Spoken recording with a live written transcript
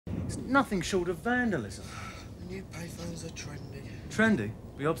It's nothing short of vandalism. The new payphones are trendy. Trendy?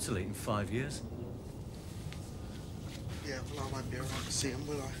 Be obsolete in 5 years. Yeah, well, I won't be around to see them,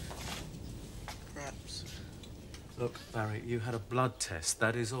 will I? Perhaps. Look, Barry, you had a blood test,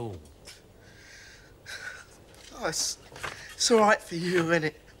 that is all. Oh, it's all right for you,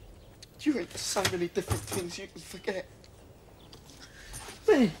 innit? You eat so many different things you can forget.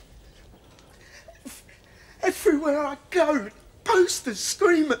 Me? Everywhere I go, posters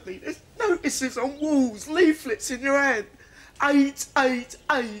scream at me. There's notices on walls, leaflets in your hand. AIDS, AIDS,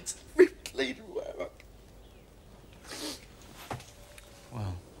 AIDS. Ripped lead everywhere I go.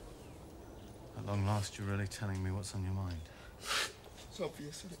 Well, at long last, you're really telling me what's on your mind. It's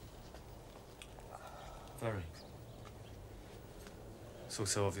obvious, isn't it? Very. It's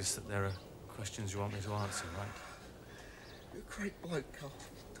also obvious that there are questions you want me to answer, right? You're a great bloke, Carl.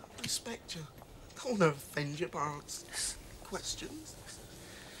 I respect you. I don't want to offend you by asking questions.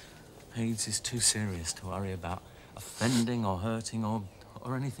 AIDS is too serious to worry about offending or hurting or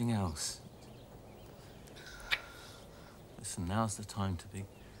anything else. Listen, now's the time to be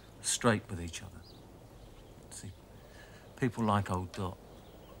straight with each other. See, people like old Dot,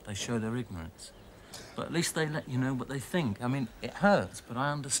 they show their ignorance. But at least they let you know what they think. I mean, it hurts, but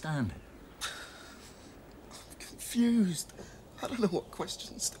I understand it. I'm confused. I don't know what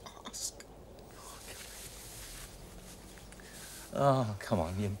questions to ask. Oh, come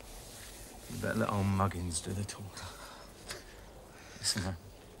on, you better let old Muggins do the talking. Listen,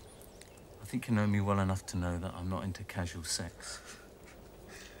 I think you know me well enough to know that I'm not into casual sex.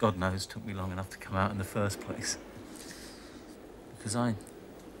 God knows, it took me long enough to come out in the first place. Because I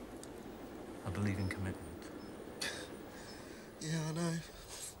believe in commitment. Yeah, I know.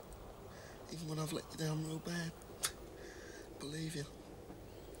 Even when I've let you down real bad. Believe you.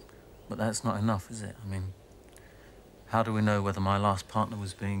 But that's not enough, is it? I mean, how do we know whether my last partner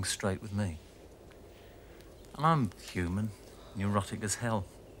was being straight with me? And I'm human, neurotic as hell.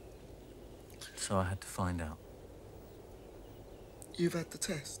 So I had to find out. You've had the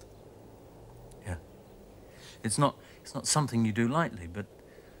test? Yeah. It's not something you do lightly, but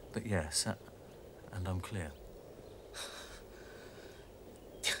yes, and I'm clear.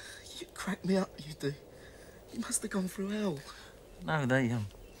 You crack me up, you do. You must have gone through hell. No,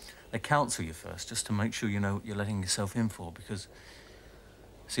 they counsel you first, just to make sure you know what you're letting yourself in for, because,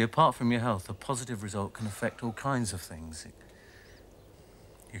 see, apart from your health, a positive result can affect all kinds of things.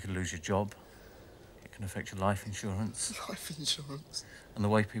 You could lose your job. It can affect your life insurance. Life insurance? And the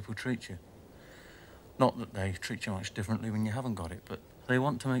way people treat you. Not that they treat you much differently when you haven't got it, but they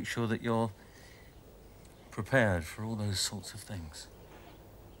want to make sure that you're prepared for all those sorts of things.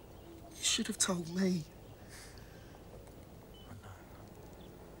 You should have told me.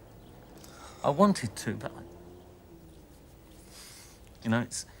 I wanted to, but you know,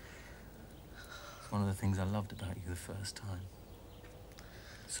 it's one of the things I loved about you the first time.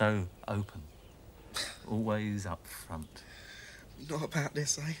 So open, always up front. Not about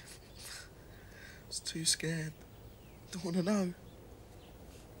this, eh? I was too scared. Don't want to know.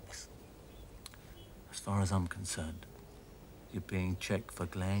 As far as I'm concerned, you're being checked for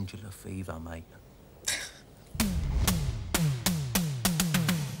glandular fever, mate.